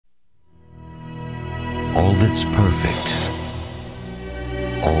all that's perfect,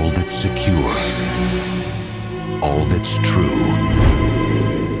 all that's secure, all that's true.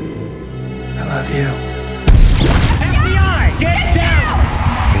 I love you. FBI, get down!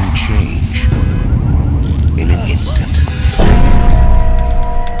 Can change in an instant.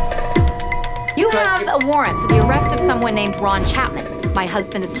 You have a warrant for the arrest of someone named Ron Chapman. My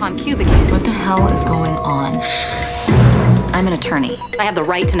husband is Tom Kubik. What the hell is going on? I'm an attorney. I have the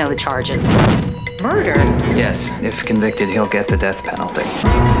right to know the charges. Murder? Yes, if convicted, he'll get the death penalty.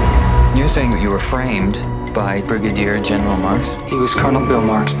 You're saying that you were framed by Brigadier General Marks? He was Colonel Bill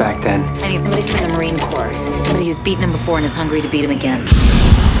Marks back then. I need somebody from the Marine Corps. Somebody who's beaten him before and is hungry to beat him again.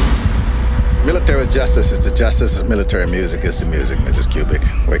 Military justice is to justice as military music is to music, Mrs. Kubik.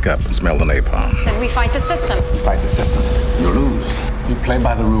 Wake up and smell the napalm. Then we fight the system. You fight the system, you lose. You play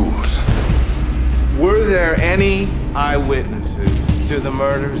by the rules. Were there any eyewitnesses to the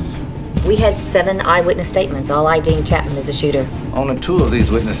murders? We had 7 eyewitness statements, all IDing Chapman as a shooter. Only 2 of these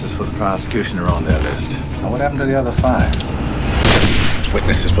witnesses for the prosecution are on their list. Now, what happened to the other 5?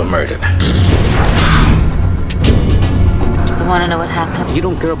 Witnesses were murdered. You want to know what happened? You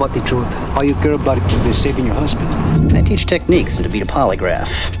don't care about the truth. All you care about is saving your husband. I teach techniques and to beat a polygraph.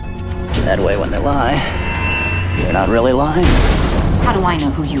 That way, when they lie, they're not really lying. How do I know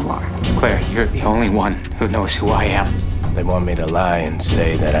who you are? Claire, you're the only one who knows who I am. They want me to lie and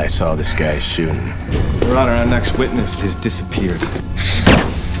say that I saw this guy shooting. Your Honor, our next witness has disappeared.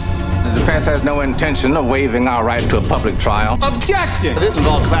 The defense has no intention of waiving our right to a public trial. Objection! This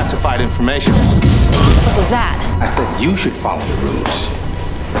involves classified information. What was that? I said you should follow the rules.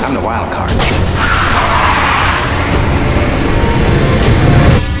 I'm the wild card.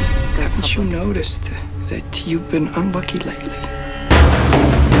 Haven't you noticed that you've been unlucky lately?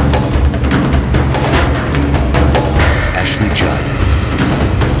 Ashley Judd,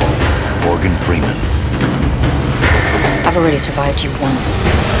 Morgan Freeman. I've already survived you once.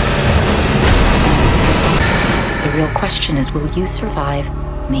 The real question is, will you survive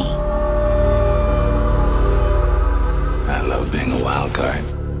me?